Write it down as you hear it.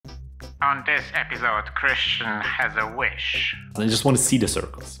On this episode, Christian has a wish. I just want to see the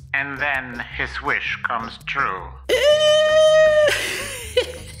circles. And then his wish comes true.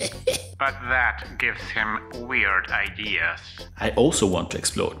 But that gives him weird ideas. I also want to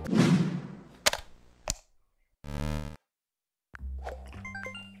explode.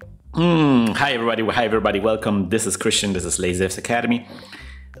 Hi everybody, welcome. This is Christian, this is GameDev's Academy.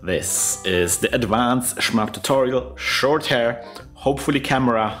 This is the Advanced Shmup tutorial. Short hair, hopefully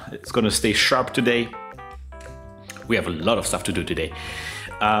camera is gonna stay sharp today. We have a lot of stuff to do today.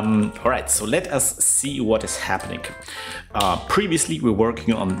 Alright, so let us see what is happening. Previously we were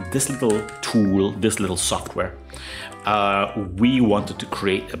working on this little tool, this little software. We wanted to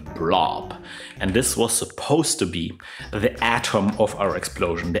create a blob, and this was supposed to be the atom of our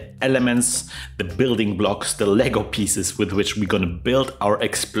explosion, the elements, the building blocks, the Lego pieces with which we're gonna build our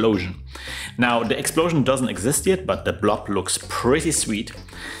explosion. Now the explosion doesn't exist yet, but the blob looks pretty sweet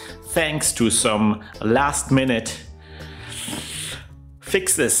thanks to some last minute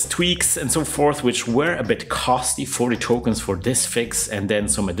fixes, tweaks, and so forth, which were a bit costly. 40 tokens for this fix, and then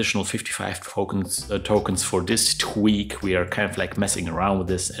some additional 55 tokens for this tweak. We are kind of like messing around with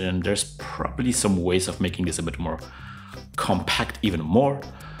this, and there's probably some ways of making this a bit more compact, even more.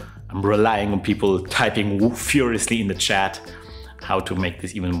 I'm relying on people typing furiously in the chat how to make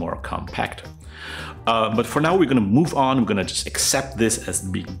this even more compact. But for now, we're gonna move on. We're gonna just accept this as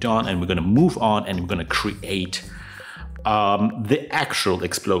being done, and we're gonna move on, and we're gonna create the actual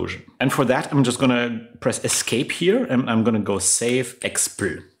explosion. And for that, I'm just gonna press escape here, and I'm gonna go save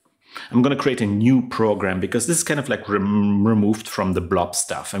expl. I'm gonna create a new program because this is kind of like removed from the blob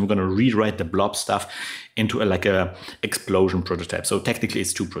stuff. I'm gonna rewrite the blob stuff into like a explosion prototype. So technically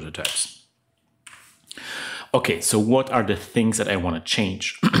it's two prototypes. Okay, so what are the things that I want to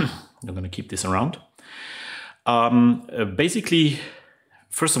change? I'm gonna keep this around. Basically,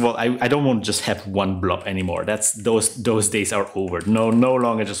 first of all, I don't want to just have one blob anymore. Those days are over. No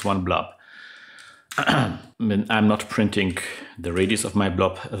longer just one blob. I'm not printing the radius of my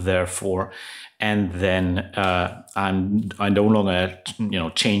blob, therefore, and then I'm no longer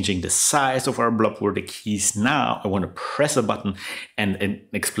changing the size of our blob or the keys. Now I want to press a button and an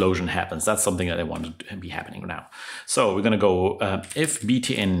explosion happens. That's something that I want to be happening now. So we're gonna go if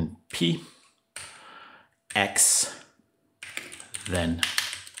btnp x then.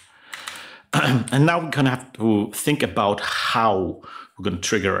 And now we're gonna have to think about how we're gonna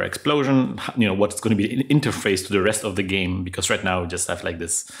trigger our explosion, what's gonna be an interface to the rest of the game, because right now we just have like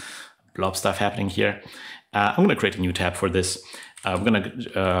this blob stuff happening here. I'm gonna create a new tab for this. I'm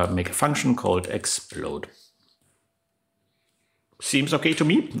gonna make a function called explode. Seems okay to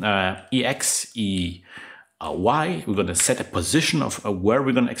me. Ex, E, Y. We're gonna set a position of where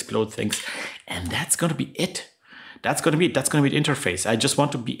we're gonna explode things, and that's gonna be it. That's gonna be the interface. I just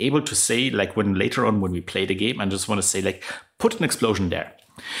want to be able to say, like, later on when we play the game, I just want to say, like, put an explosion there.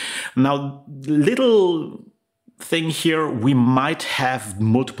 Now, little thing here, we might have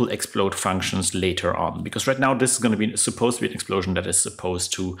multiple explode functions later on, because right now this is going to be supposed to be an explosion that is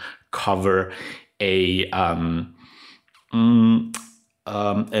supposed to cover a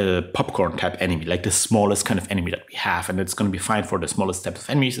popcorn type enemy, like the smallest kind of enemy that we have, and it's going to be fine for the smallest type of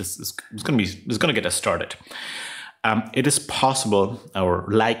enemies. It's going to get us started. It is possible or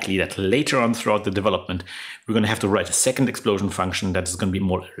likely that later on throughout the development, we're going to have to write a second explosion function that is going to be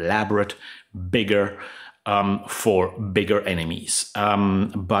more elaborate, bigger, for bigger enemies.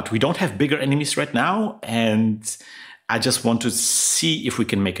 But we don't have bigger enemies right now, and I just want to see if we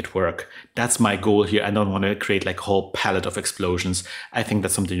can make it work. That's my goal here. I don't want to create like a whole palette of explosions. I think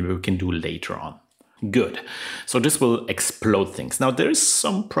that's something we can do later on. Good. So this will explode things. Now there's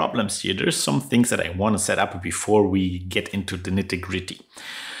some problems here. There's some things that I want to set up before we get into the nitty-gritty.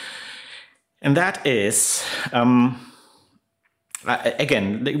 And that is,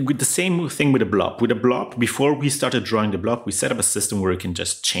 again, with the same thing with the blob. With the blob, before we started drawing the blob, we set up a system where we can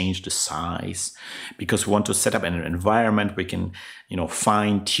just change the size, because we want to set up an environment where we can,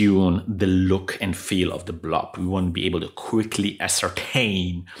 fine-tune the look and feel of the blob. We want to be able to quickly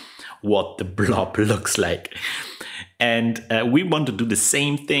ascertain what the blob looks like. And we want to do the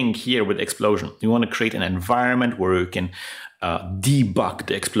same thing here with explosion. We want to create an environment where we can debug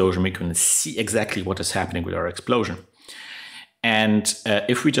the explosion. We can see exactly what is happening with our explosion. And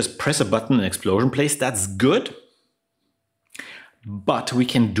if we just press a button and explosion plays, that's good. But we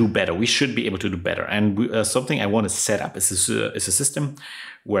can do better. We should be able to do better. And something I want to set up is a system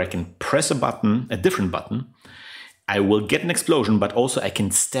where I can press a button, a different button. I will get an explosion, but also I can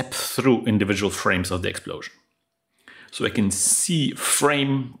step through individual frames of the explosion. So I can see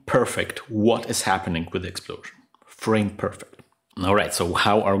frame perfect what is happening with the explosion. Frame perfect. All right, so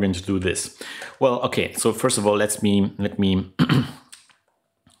how are we going to do this? Well, okay, so first of all, let me,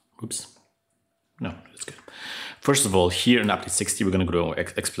 oops, no, that's good. First of all, here in update 60, we're going to go to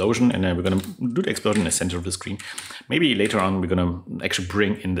explosion, and then we're going to do the explosion in the center of the screen. Maybe later on, we're going to actually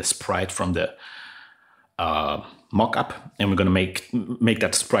bring in the sprite from the mock-up, and we're going to make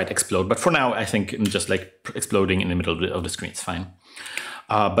that sprite explode. But for now, I think just like exploding in the middle of the screen is fine.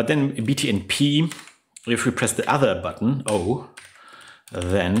 But then BT and P, if we press the other button, O,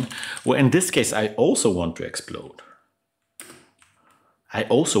 then, well, in this case, I also want to explode. But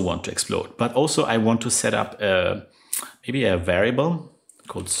also I want to set up maybe a variable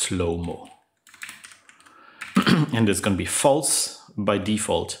called slow-mo. And it's going to be false by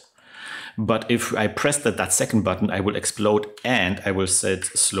default. But if I press that second button, I will explode and I will set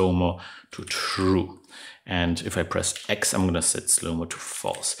slow-mo to true. And if I press X, I'm going to set slow-mo to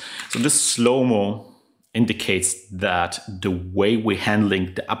false. So this slow-mo indicates that the way we're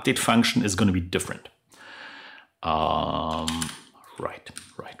handling the update function is going to be different. Right.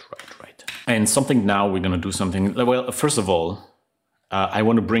 And something now, we're going to do something. Well, first of all, I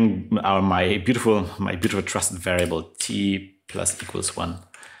want to bring my beautiful trusted variable t plus equals 1.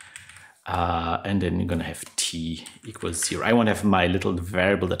 And then you're going to have t equals 0. I want to have my little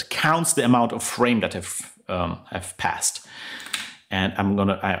variable that counts the amount of frame that have passed. And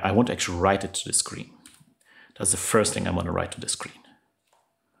I want to actually write it to the screen. That's the first thing I want to write to the screen.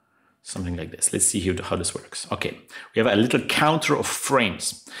 Something like this. Let's see here how this works. Okay, we have a little counter of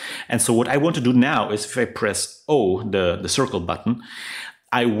frames. And so what I want to do now is if I press O, the circle button,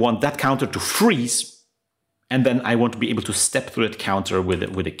 I want that counter to freeze. And then I want to be able to step through that counter with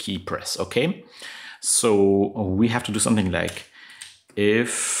a key press, okay? So we have to do something like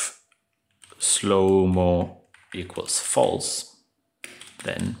if slow-mo equals false,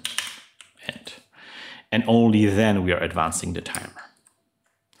 then end. And only then we are advancing the timer.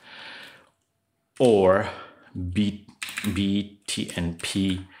 Or B, T, and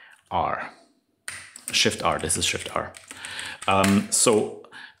P, R. Shift R, this is Shift R. So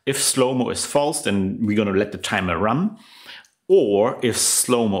if slow-mo is false, then we're going to let the timer run. Or if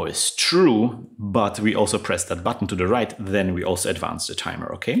slow-mo is true, but we also press that button to the right, then we also advance the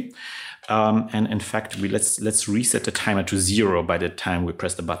timer, okay? And in fact, let's reset the timer to 0 by the time we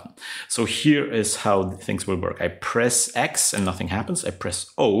press the button. So here is how things will work. I press X and nothing happens. I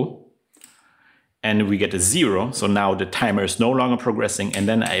press O and we get a 0. So now the timer is no longer progressing. And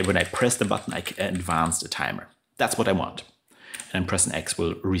then when I press the button, I can advance the timer. That's what I want. And pressing X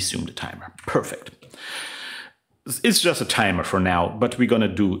will resume the timer. Perfect. It's just a timer for now, but we're going to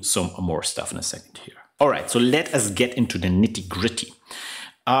do some more stuff in a second here. All right, so let us get into the nitty-gritty.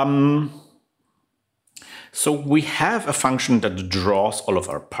 So we have a function that draws all of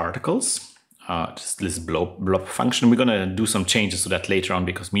our particles. This blob function. We're going to do some changes to that later on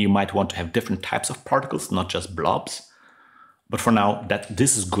because you might want to have different types of particles, not just blobs. But for now,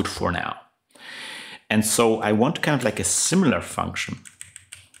 this is good for now. And so I want kind of like a similar function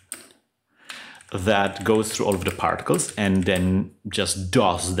that goes through all of the particles and then just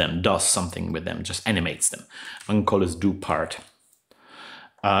does something with them, just animates them. I'm going to call this doPart.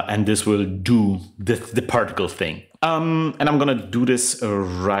 And this will do the particle thing. And I'm going to do this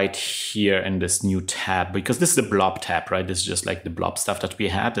right here in this new tab, because this is the blob tab, right? This is just like the blob stuff that we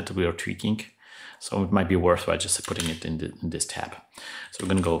had that we are tweaking. So it might be worthwhile just putting it in this tab. So we're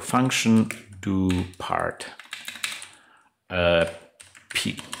going to go function doPart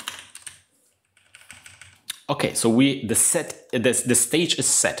P. Okay, so the stage is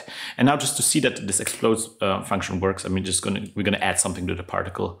set, and now just to see that this explodes function works, we're gonna add something to the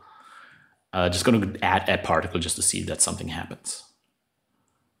particle. Just gonna add a particle just to see that something happens.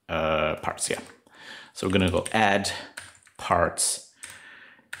 Parts, yeah. So we're gonna go add parts,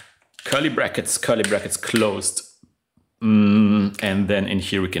 curly brackets closed, and then in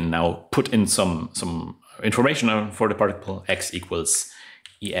here we can now put in some information for the particle. X equals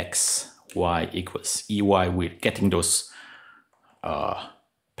EX. Y equals EY. We're getting those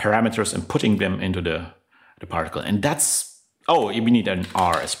parameters and putting them into the particle. And that's, oh, we need an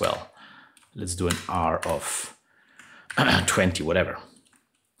R as well. Let's do an R of 20, whatever.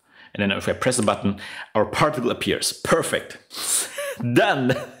 And then if I press the button, our particle appears. Perfect.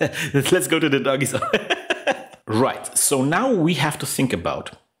 Done. Let's go to the Doggie Zone. Right. So now we have to think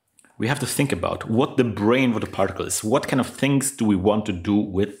about what the brain of the particle is. What kind of things do we want to do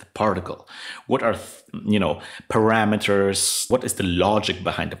with the particle? What are, parameters? What is the logic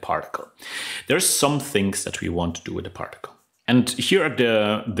behind the particle? There's some things that we want to do with the particle. And here are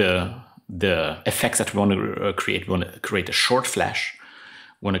the effects that we want to create. We want to create a short flash.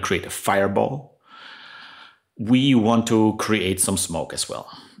 We want to create a fireball. we want to create some smoke as well.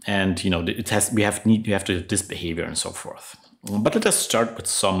 And, you know, we have to this behavior and so forth. But let us start with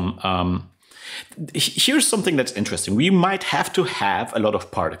some, here's something that's interesting. We might have to have a lot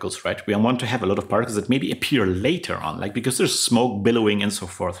of particles, right? We want to have a lot of particles that maybe appear later on, like because there's smoke billowing and so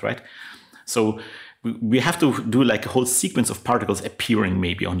forth, right? So we have to do like a whole sequence of particles appearing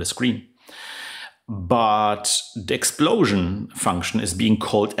maybe on the screen. But the explosion function is being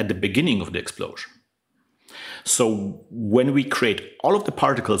called at the beginning of the explosion. So when we create all of the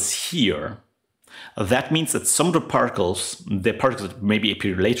particles here, that means that some of the particles that maybe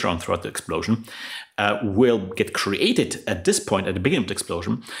appear later on throughout the explosion, will get created at this point, at the beginning of the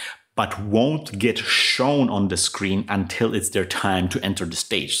explosion, but won't get shown on the screen until it's their time to enter the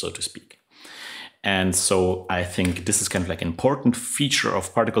stage, so to speak. And so I think this is kind of like an important feature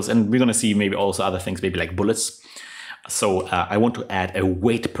of particles, and we're going to see maybe also other things, maybe like bullets. So I want to add a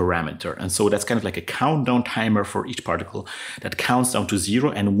wait parameter. And so that's kind of like a countdown timer for each particle that counts down to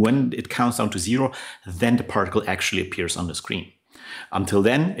 0. And when it counts down to 0, then the particle actually appears on the screen. Until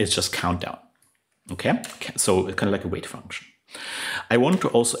then, it's just countdown. Okay, so it's kind of like a wait function. I want to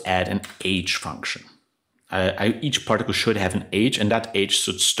also add an age function. Each particle should have an age, and that age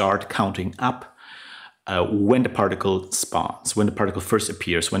should start counting up when the particle spawns, when the particle first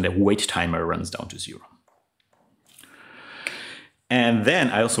appears, when the wait timer runs down to 0. And then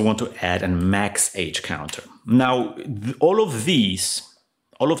I also want to add a max age counter. Now, all of these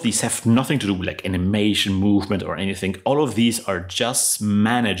have nothing to do with like animation, movement, or anything. All of these are just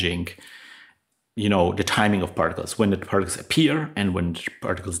managing, you know, the timing of particles, when the particles appear and when the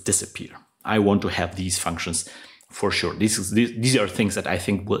particles disappear. I want to have these functions for sure. These are things that I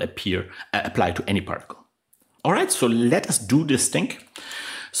think will apply to any particle. All right, so let us do this thing.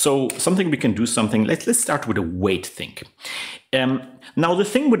 So let's start with a wait thing. Now the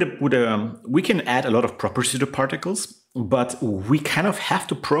thing we can add a lot of properties to the particles, but we kind of have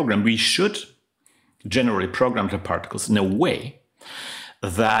to program. We should generally program the particles in a way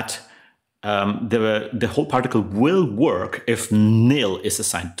that the whole particle will work if nil is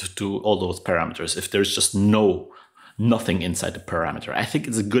assigned to all those parameters, if there's just nothing inside the parameter. I think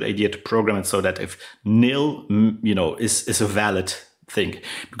it's a good idea to program it so that if nil, you know, is a valid thing,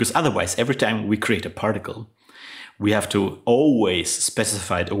 because otherwise every time we create a particle, we have to always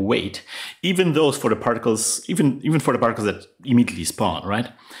specify a wait, even for the particles that immediately spawn,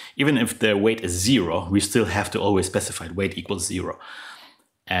 right? Even if the wait is 0, we still have to always specify wait equals 0.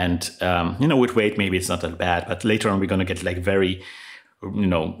 And you know, with wait maybe it's not that bad, but later on we're going to get like very, you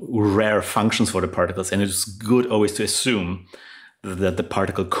know, rare functions for the particles, and it's good always to assume that the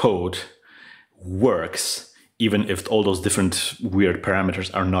particle code works even if all those different weird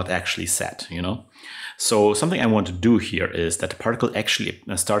parameters are not actually set, you know? So something I want to do here is that the particle actually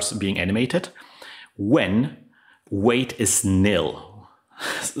starts being animated when wait is nil.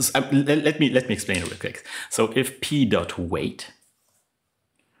 Let me explain it real quick. So if p.wait,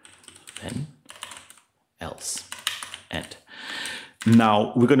 then else, and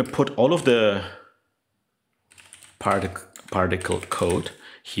now we're going to put all of the particle code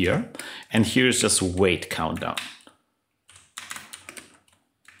here, and here's just wait countdown.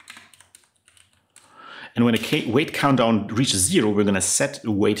 And when the wait countdown reaches 0, we're going to set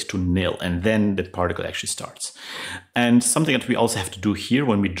the wait to nil, and then the particle actually starts. And something that we also have to do here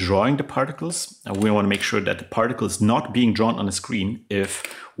when we're drawing the particles, we want to make sure that the particle is not being drawn on the screen if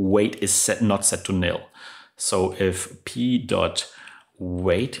wait is not set to nil. So if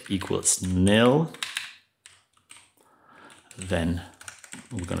p.wait equals nil, then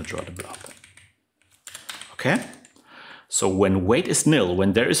we're going to draw the blob. Okay? So when wait is nil,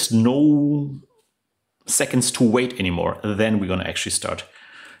 when there is no seconds to wait anymore, then we're going to actually start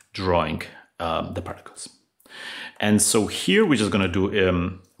drawing the particles. And so here we're just going to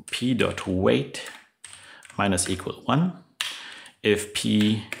do p.wait minus equal 1. If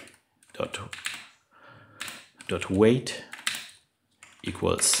p.wait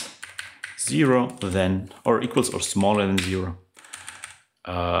equals 0, then, or equals or smaller than 0,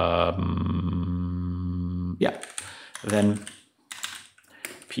 yeah, then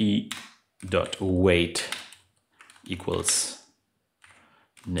p.wait equals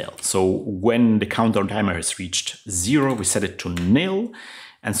nil. So when the countdown timer has reached 0, we set it to nil.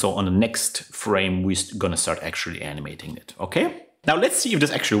 And so on the next frame, we're going to start actually animating it. Okay? Now let's see if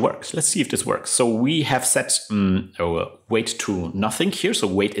this actually works. Let's see if this works. So we have set wait to nothing here. So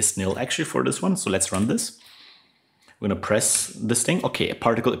wait is nil actually for this one. So let's run this. We're going to press this thing. Okay, a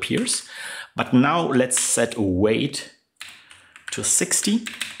particle appears. But now let's set wait to 60.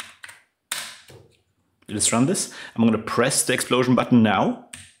 Let's run this. I'm going to press the explosion button now.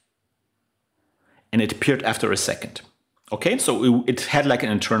 and it appeared after a second. Okay, so it had like an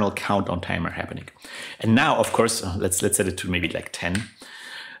internal countdown timer happening. And now, of course, let's set it to maybe like 10.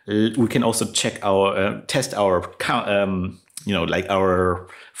 We can also check our test our like our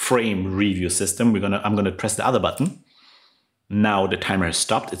frame review system. I'm gonna press the other button. Now the timer has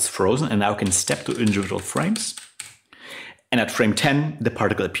stopped, it's frozen, and now I can step to individual frames. And at frame 10, the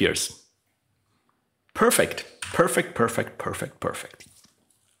particle appears. Perfect, perfect, perfect, perfect, perfect.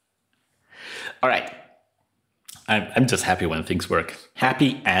 All right, I'm just happy when things work.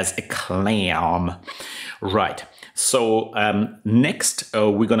 Happy as a clam. Right, so next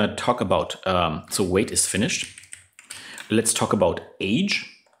we're gonna talk about, so weight is finished. Let's talk about age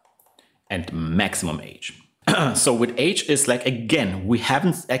and maximum age. So with age is like, again, we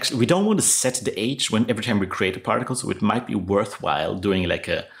don't want to set the age every time we create a particle. So it might be worthwhile doing like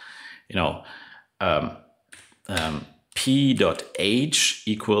a, p.age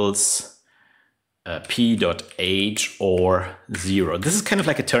equals p.age or 0. This is kind of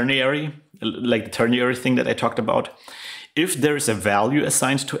like a ternary, like the ternary thing that I talked about. If there is a value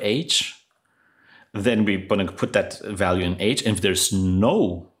assigned to age, then we're going to put that value in age. And if there's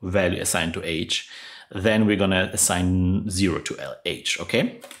no value assigned to age, then we're going to assign 0 to age,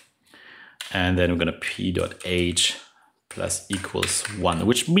 okay? And then we're going to p.age plus equals 1,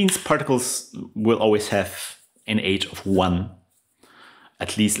 which means particles will always have an age of 1.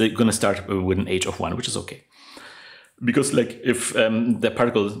 At least they're going to start with an age of 1, which is okay. Because like if the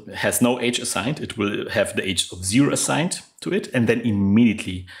particle has no age assigned, it will have the age of 0 assigned to it, and then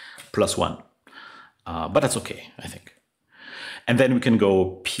immediately plus 1. But that's okay, I think. And then we can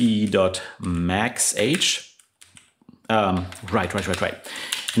go p.max age. Right. And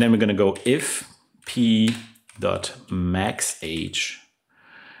then we're going to go if p.max age,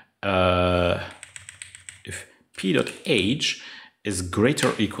 if p.age is greater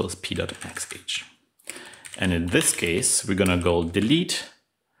or equals p.max age. And in this case, we're going to go delete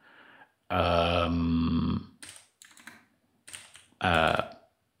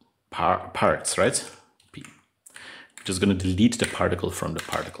parts, right? Just going to delete the particle from the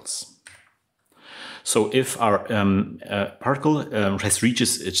particles. So if our particle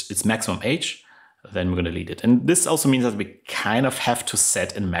reaches its maximum age, then we're going to delete it. And this also means that we kind of have to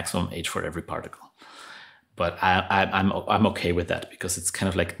set a maximum age for every particle. But I'm okay with that because it's kind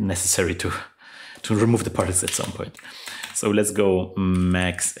of like necessary to remove the particles at some point. So let's go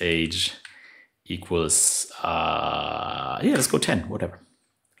max age equals let's go 10, whatever.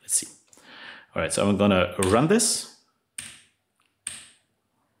 Let's see. All right, so I'm going to run this.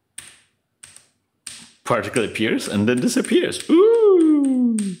 Particle appears and then disappears.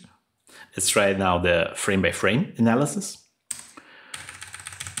 Ooh! Let's try now the frame by frame analysis.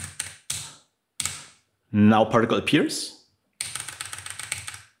 Now particle appears.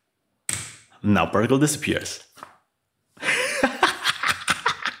 Now particle disappears.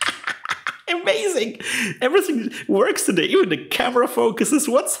 Amazing! Everything works today. Even the camera focuses.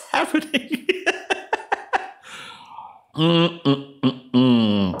 What's happening?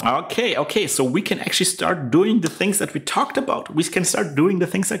 Okay, so we can actually start doing the things that we talked about. We can start doing the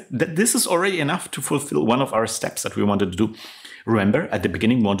things that this is already enough to fulfill one of our steps that we wanted to do. Remember, at the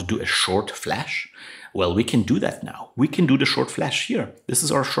beginning, we wanted to do a short flash. Well, we can do that now. We can do the short flash here. This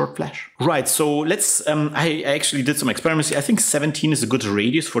is our short flash. Right, so let's, I actually did some experiments. I think 17 is a good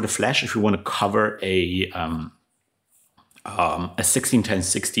radius for the flash if you want to cover a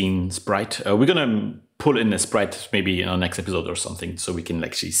 16x16 sprite. We're gonna pull in a sprite maybe in our next episode or something so we can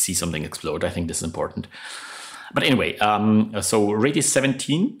actually see something explode. I think this is important. But anyway, so radius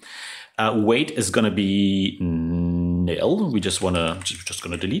 17, weight is gonna be nil. We're just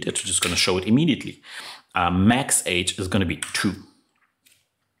gonna delete it. We're just gonna show it immediately. Max age is gonna be 2.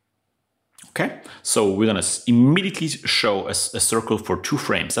 Okay, so we're gonna immediately show a circle for 2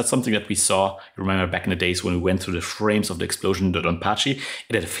 frames. That's something that we saw, remember back in the days when we went through the frames of the explosion.onpachi.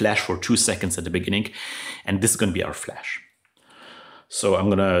 It had a flash for 2 seconds at the beginning, and this is gonna be our flash. So I'm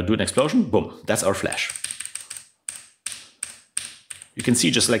gonna do an explosion, boom, that's our flash. You can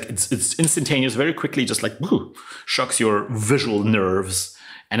see just like it's instantaneous, very quickly, just like whoo, shocks your visual nerves,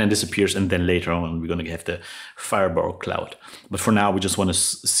 and then disappears, and then later on we're going to have the fireball cloud. But for now, we just want to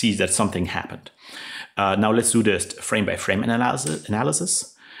see that something happened. Now let's do this frame by frame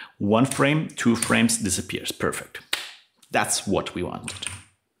analysis. 1 frame, 2 frames, disappears. Perfect. That's what we wanted.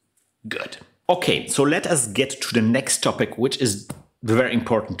 Good. Okay, so let us get to the next topic, which is very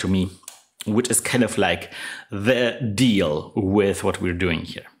important to me, which is kind of like the deal with what we're doing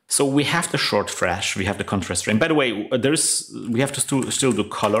here. So we have the short flash, we have the contrast frame. By the way, we have to still do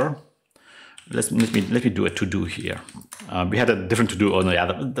color. let me do a to-do here. We had a different to-do on the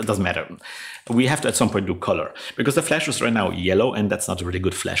other. That doesn't matter. We have to at some point do color because the flash is right now yellow, and that's not a really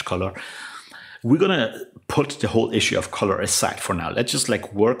good flash color. We're gonna put the whole issue of color aside for now. Let's just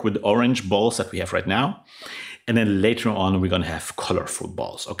like work with the orange balls that we have right now. And then later on, we're gonna have colorful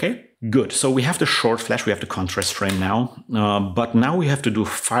balls, okay? Good, so we have the short flash, we have the contrast frame now, but now we have to do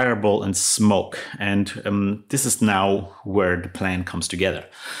fireball and smoke. And this is now where the plan comes together.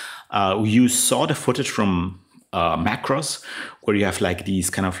 You saw the footage from macros, where you have like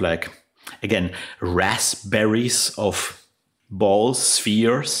these kind of like, again, raspberries of balls,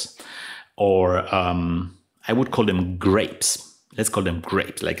 spheres, or I would call them grapes. Let's call them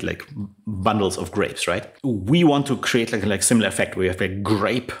grapes, like bundles of grapes, right? We want to create like similar effect where you have a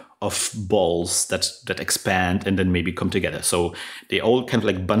grape of balls that expand and then maybe come together. So they all kind of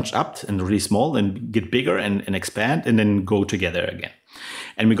like bunch up and really small and get bigger and expand and then go together again.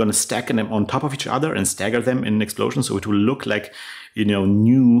 And we're going to stack them on top of each other and stagger them in an explosion. So it will look like, you know,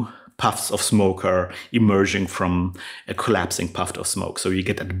 new puffs of smoke are emerging from a collapsing puff of smoke. So you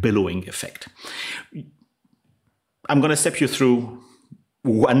get that billowing effect. I'm going to step you through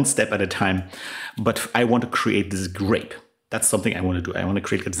one step at a time, but I want to create this grape. That's something I want to do. I want to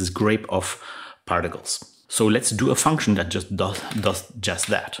create this grape of particles. So let's do a function that just does just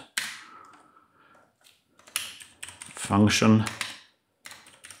that. Function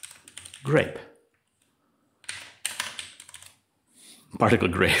grape. Particle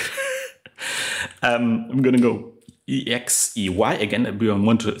grape. I'm going to go EX, EY. Again, we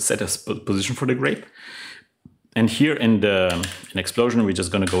want to set a position for the grape. And here in explosion, we're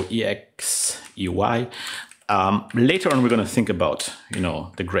just going to go EX, EY. Later on, we're going to think about, you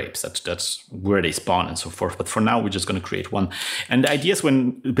know, the grapes. That's where they spawn and so forth. But for now, we're just going to create one. And the idea is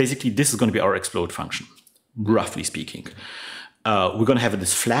when basically this is going to be our explode function, roughly speaking. We're going to have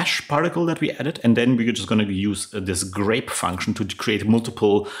this flash particle that we added, and then we're just going to use this grape function to create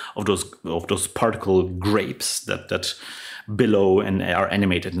multiple of those particle grapes that billow and are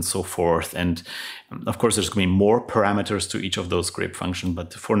animated and so forth. And of course, there's going to be more parameters to each of those grape function,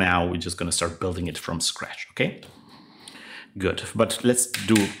 but for now, we're just going to start building it from scratch, okay? Good, but let's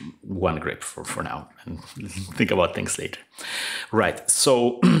do one grape for now and think about things later. Right,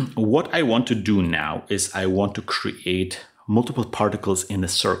 so what I want to do now is I want to create multiple particles in a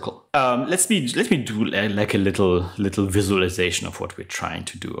circle. Let me do like a little visualization of what we're trying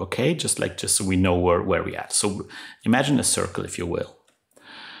to do, okay? Just so we know where we're at. So imagine a circle, if you will.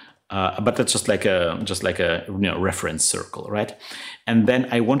 But that's just like a you know, reference circle, right? And then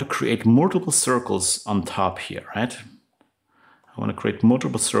I want to create multiple circles on top here, right? I want to create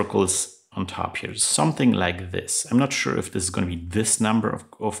multiple circles on top here, something like this. I'm not sure if this is going to be this number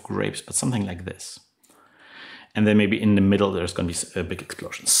of grapes, but something like this. And then maybe in the middle, there's going to be a big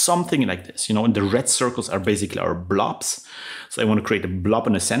explosion. Something like this, you know, and the red circles are basically our blobs. So I want to create a blob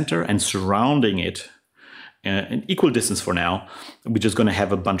in the center and surrounding it in equal distance for now, we're just going to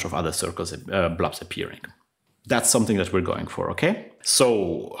have a bunch of other circles, blobs appearing. That's something that we're going for, okay?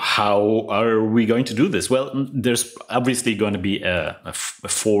 So how are we going to do this? Well, there's obviously going to be a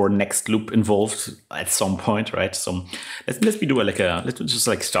for next loop involved at some point, right? So let's just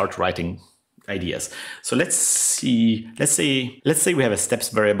like start writing ideas. So let's say we have a steps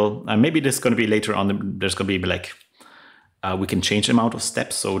variable. Maybe this is going to be later on. There's going to be like we can change the amount of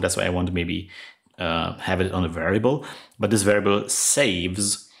steps. So that's why I want to maybe have it on a variable. But this variable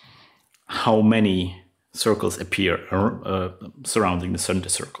saves how many circles appear surrounding the center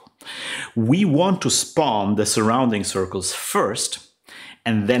circle. We want to spawn the surrounding circles first,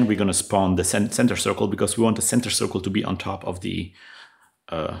 and then we're going to spawn the center circle because we want the center circle to be on top of the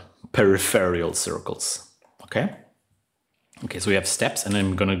peripheral circles. Okay, so we have steps, and then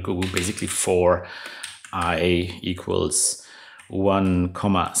I'm gonna go basically for I equals 1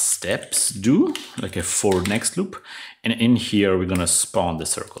 comma steps do, like a for next loop, and in here we're gonna spawn the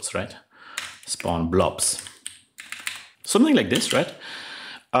circles, right? Spawn blobs, something like this, right?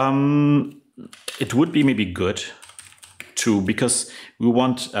 It would be maybe good to, because we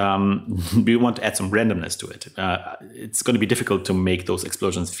want to add some randomness to it. It's going to be difficult to make those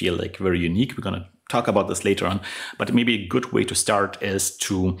explosions feel like very unique. We're going to talk about this later on, but maybe a good way to start is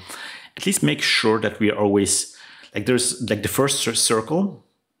to at least make sure that we are always like there's like the first circle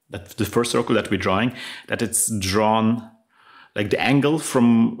that we're drawing, that it's drawn like the angle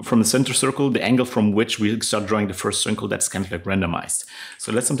from the center circle, the angle from which we start drawing the first circle, that's kind of like randomized.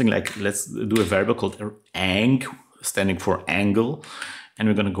 So let's do a variable called ang, standing for angle, and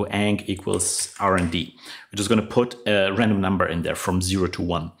we're going to go ang equals R&D. We're just going to put a random number in there from 0 to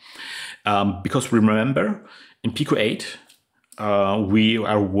 1. Because remember, in Pico-8, we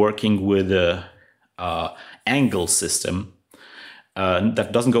are working with a angle system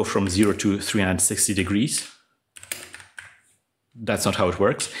that doesn't go from 0 to 360 degrees. That's not how it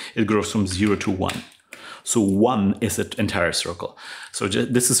works. It goes from 0 to 1. So 1 is an entire circle. So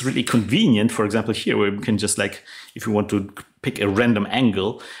this is really convenient. For example, here where we can just like, if we want to pick a random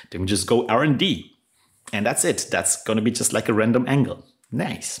angle, then we just go R&D. And that's it. That's going to be just like a random angle.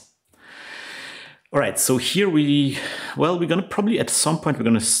 Nice. All right, so here we're going to probably at some point we're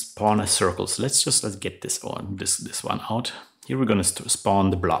going to spawn a circle. So let's get this one out. Here we're going to spawn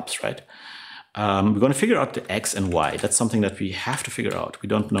the blobs, right? We're going to figure out the X and Y. That's something that we have to figure out. We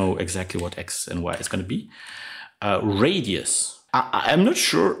don't know exactly what X and Y is going to be. Radius. I'm not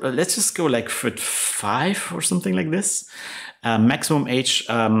sure. Let's just go like foot 5 or something like this. Maximum age,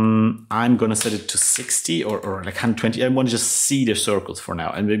 I'm going to set it to 60 or like 120. I want to just see the circles for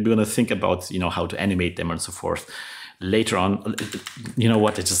now. And we're going to think about, how to animate them and so forth. Later on, you know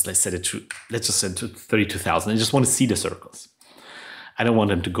what? Let's just set it to 32,000. I just want to see the circles. I don't want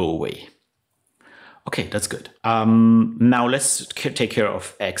them to go away. Okay, that's good. Now let's take care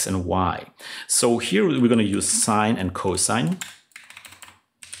of X and Y. So here we're going to use sine and cosine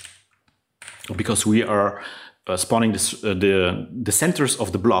because we are spawning the centers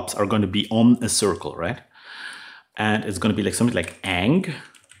of the blobs are going to be on a circle, right? And it's going to be like something like ang.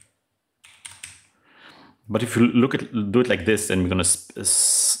 But if you do it like this, then we're going to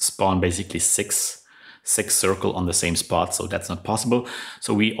spawn basically six circle on the same spot. So that's not possible.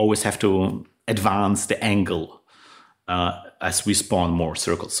 So we always have to advance the angle as we spawn more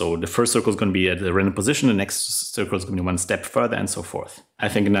circles. So the first circle is going to be at a random position. The next circle is going to be one step further and so forth. I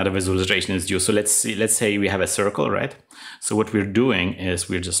think another visualization is due. So let's say we have a circle, right? So what we're doing is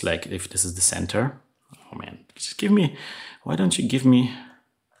we're just like, if this is the center, oh man, just why don't you give me,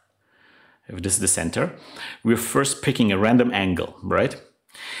 if this is the center, we're first picking a random angle, right?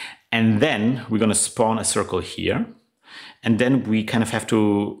 And then we're going to spawn a circle here. And then we kind of have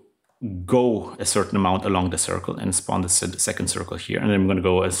to go a certain amount along the circle and spawn the second circle here. And then we're going to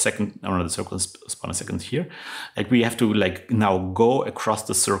go a second around the circle and spawn a second here. Like we have to now go across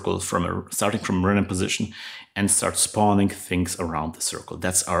the circle starting from a random position and start spawning things around the circle.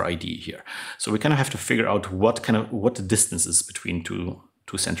 That's our idea here. So we kind of have to figure out what the distance is between two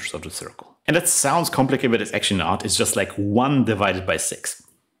centers of the circle. And that sounds complicated, but it's actually not. It's just like 1 divided by 6.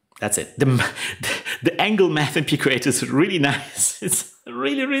 That's it. The angle math in Pico-8 is really nice. It's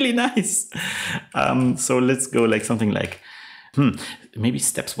really, really nice. So let's go like something like, maybe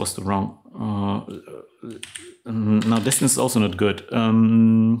steps was the wrong. No, distance is also not good.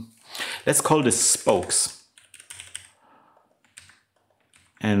 Let's call this spokes.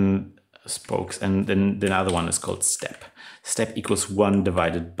 And then the other one is called step. Step equals 1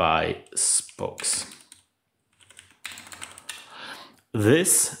 divided by spokes.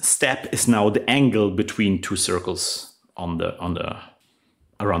 This step is now the angle between two circles around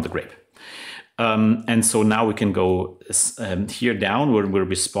the grape. And so now we can go here down where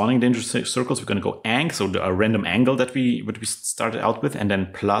we're spawning the inner circles. We're going to go ang, so a random angle that we started out with, and then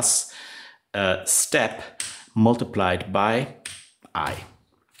plus step multiplied by I.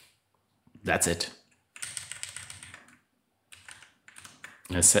 That's it.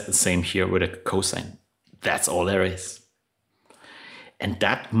 And same here with a cosine. That's all there is. And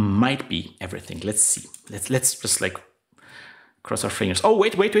that might be everything. Let's see. Let's just like cross our fingers. Oh,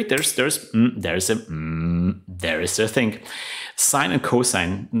 wait. There is a thing. Sine and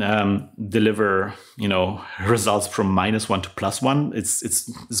cosine deliver, results from -1 to +1.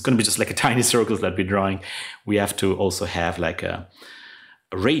 It's going to be just like a tiny circles that we're drawing. We have to also have like a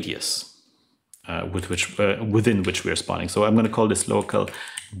radius within which we are spawning. So I'm going to call this local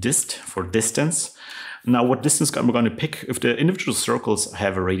dist for distance. Now, what distance I'm going to pick, if the individual circles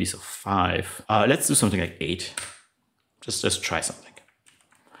have a radius of 5, let's do something like 8. Just try something.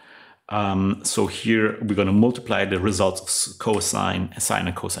 So here we're going to multiply the results of sine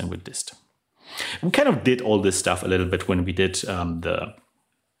and cosine with dist. We kind of did all this stuff a little bit when we did the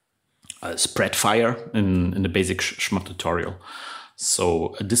spread fire in the basic Shmup tutorial.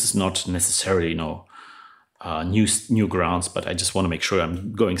 So this is not necessarily, new grounds, but I just want to make sure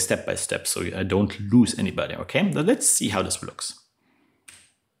I'm going step by step so I don't lose anybody, okay? Now let's see how this looks.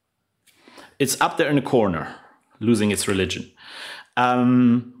 It's up there in the corner, losing its religion.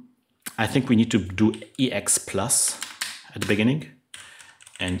 I think we need to do EX plus at the beginning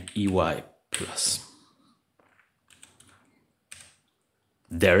and EY plus.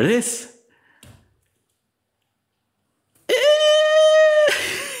 There it is.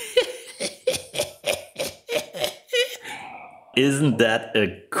 Isn't that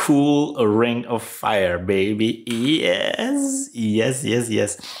a cool ring of fire, baby? Yes, yes, yes,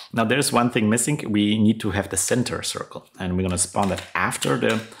 yes. Now there's one thing missing. We need to have the center circle, and we're gonna spawn that after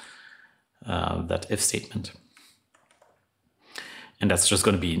the that if statement. And that's just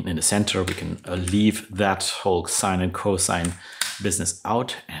gonna be in the center. We can leave that whole sine and cosine business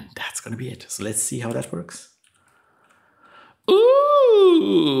out, and that's gonna be it. So let's see how that works.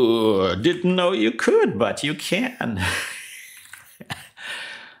 Ooh, didn't know you could, but you can.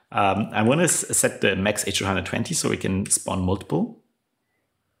 I'm going to set the max age to 120 so we can spawn multiple.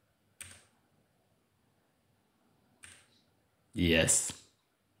 Yes.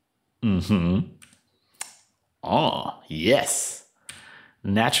 Oh, yes.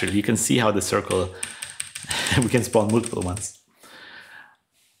 Naturally, you can see how the circle, we can spawn multiple ones.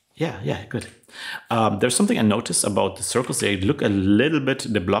 Yeah, good. There's something I noticed about the circles. They look a little bit,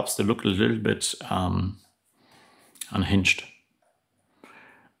 the blobs, they look a little bit unhinged.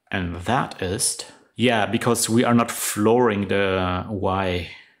 And that is, yeah, because we are not flooring the y.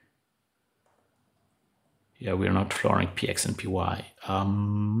 Yeah, we are not flooring px and py.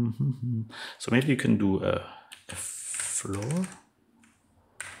 So maybe you can do a floor.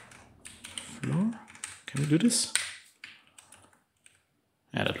 Floor? Can we do this?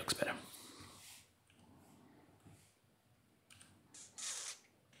 Yeah, that looks better.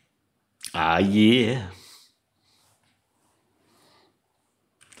 Ah, yeah.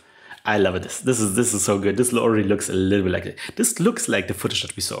 I love it. This is so good. This already looks a little bit like it. This looks like the footage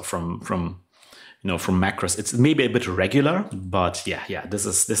that we saw from Macros. It's maybe a bit irregular, but yeah. This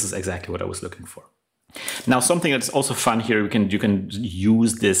is exactly what I was looking for. Now, something that's also fun here, you can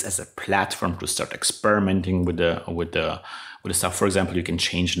use this as a platform to start experimenting with the stuff. For example, you can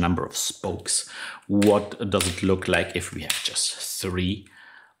change the number of spokes. What does it look like if we have just 3?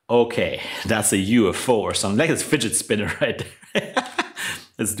 Okay, that's a UFO or something, like this fidget spinner right there.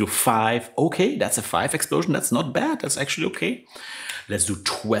 Let's do 5. Okay, that's a 5 explosion. That's not bad. That's actually okay. Let's do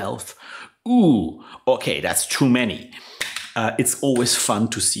 12. Ooh, okay, that's too many. It's always fun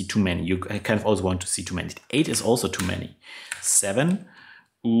to see too many. You kind of always want to see too many. 8 is also too many. 7.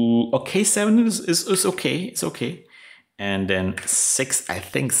 Ooh, okay, 7 is okay. It's okay. And then 6. I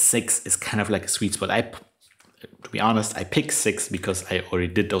think 6 is kind of like a sweet spot. To be honest, I picked 6 because I already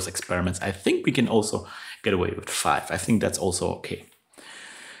did those experiments. I think we can also get away with 5. I think that's also okay.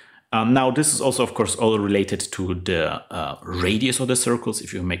 Now, this is also, of course, all related to the radius of the circles.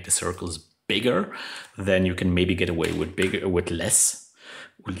 If you make the circles bigger, then you can maybe get away with less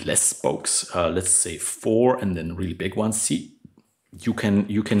spokes. Let's say 4, and then really big ones. See, you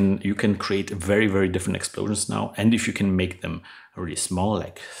can create very, very different explosions now. And if you can make them really small,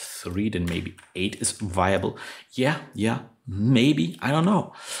 like 3, then maybe 8 is viable. Yeah, maybe, I don't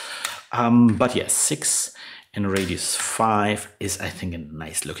know. But yeah, 6 and radius 5 is, I think, a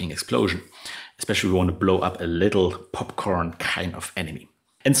nice looking explosion, especially if we want to blow up a little popcorn kind of enemy.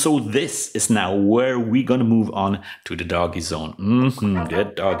 And so this is now where we're gonna move on to the Doggie Zone.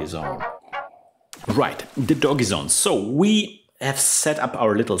 The Doggie Zone. Right, the Doggie Zone. So we have set up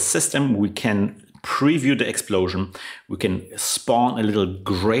our little system. We can preview the explosion. We can spawn a little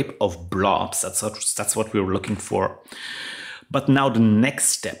grape of blobs. That's what we were looking for. But now the next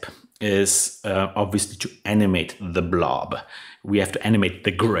step is obviously to animate the blob. We have to animate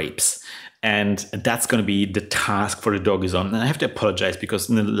the grapes. And that's going to be the task for the Doggie Zone. And I have to apologize because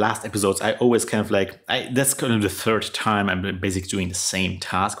in the last episodes, I always kind of like, that's kind of the 3rd time I'm basically doing the same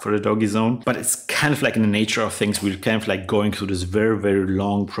task for the Doggie Zone. But it's kind of like in the nature of things, we're kind of like going through this very, very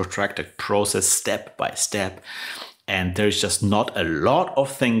long, protracted process step by step. And there's just not a lot of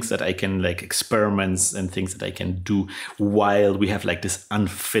things that I can, like experiments and things that I can do while we have like this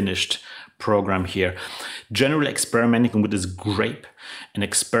unfinished program here. Generally experimenting with this grape and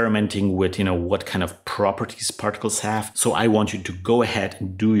experimenting with, what kind of properties particles have. So I want you to go ahead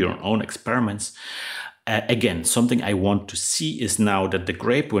and do your own experiments. Again, something I want to see is now that the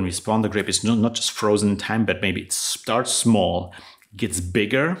grape, when we spawn the grape, is not just frozen in time, but maybe it starts small, gets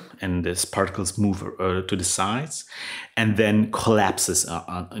bigger, and these particles move to the sides, and then collapses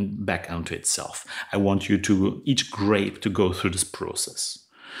back onto itself. I want each grape to go through this process.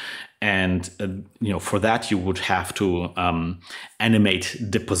 And, for that, you would have to animate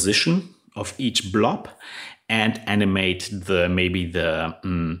the position of each blob and animate the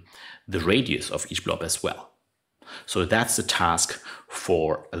radius of each blob as well. So that's the task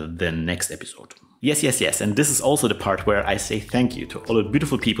for the next episode. Yes. And this is also the part where I say thank you to all the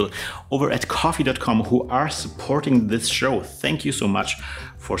beautiful people over at coffee.com who are supporting this show. Thank you so much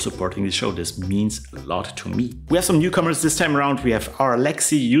for supporting the show. This means a lot to me. We have some newcomers this time around. We have our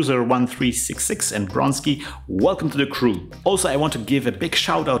Alexi, user 1366, and Bronsky. Welcome to the crew. Also, I want to give a big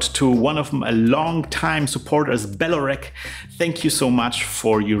shout out to one of my long-time supporters, Belorek. Thank you so much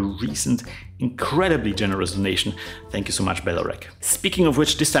for your recent incredibly generous donation. Thank you so much, Belorek. Speaking of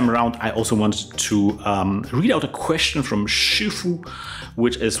which, this time around, I also wanted to read out a question from Shifu,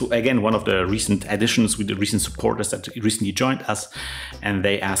 which is, again, one of the recent additions with the recent supporters that recently joined us. And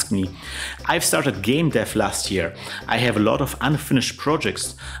they asked me, I've started GameDev last year. I have a lot of unfinished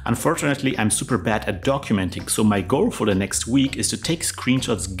projects. Unfortunately, I'm super bad at documenting. So my goal for the next week is to take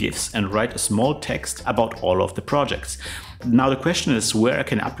screenshots, GIFs, and write a small text about all of the projects. Now the question is, where I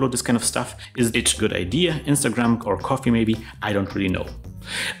can upload this kind of stuff? Is it a good idea? Instagram or Coffee maybe? I don't really know.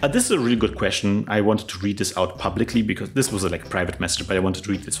 This is a really good question. I wanted to read this out publicly because this was a private message, but I wanted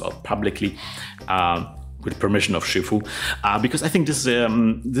to read this out publicly with permission of Shifu, because I think this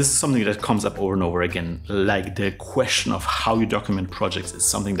is something that comes up over and over again. Like the question of how you document projects is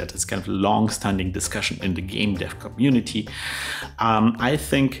something that is kind of long-standing discussion in the game dev community. I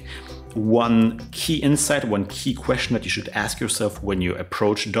think one key insight, one key question that you should ask yourself when you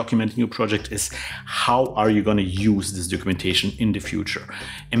approach documenting your project is, how are you going to use this documentation in the future?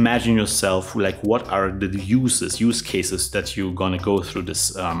 Imagine yourself, what are the use cases that you're going to go through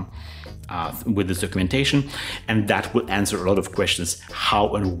this with this documentation, and that will answer a lot of questions,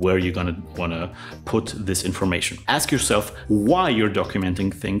 how and where you're going to want to put this information. Ask yourself why you're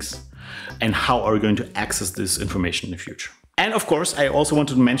documenting things and how are you going to access this information in the future. And of course, I also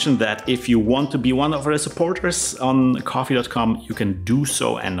wanted to mention that if you want to be one of our supporters on coffee.com, you can do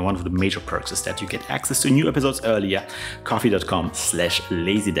so. And one of the major perks is that you get access to new episodes earlier,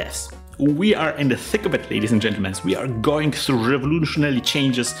 coffee.com/lazydevs. We are in the thick of it, ladies and gentlemen. We are going through revolutionary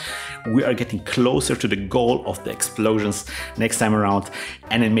changes. We are getting closer to the goal of the explosions next time around.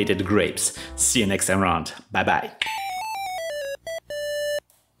 Animated grapes. See you next time around. Bye-bye.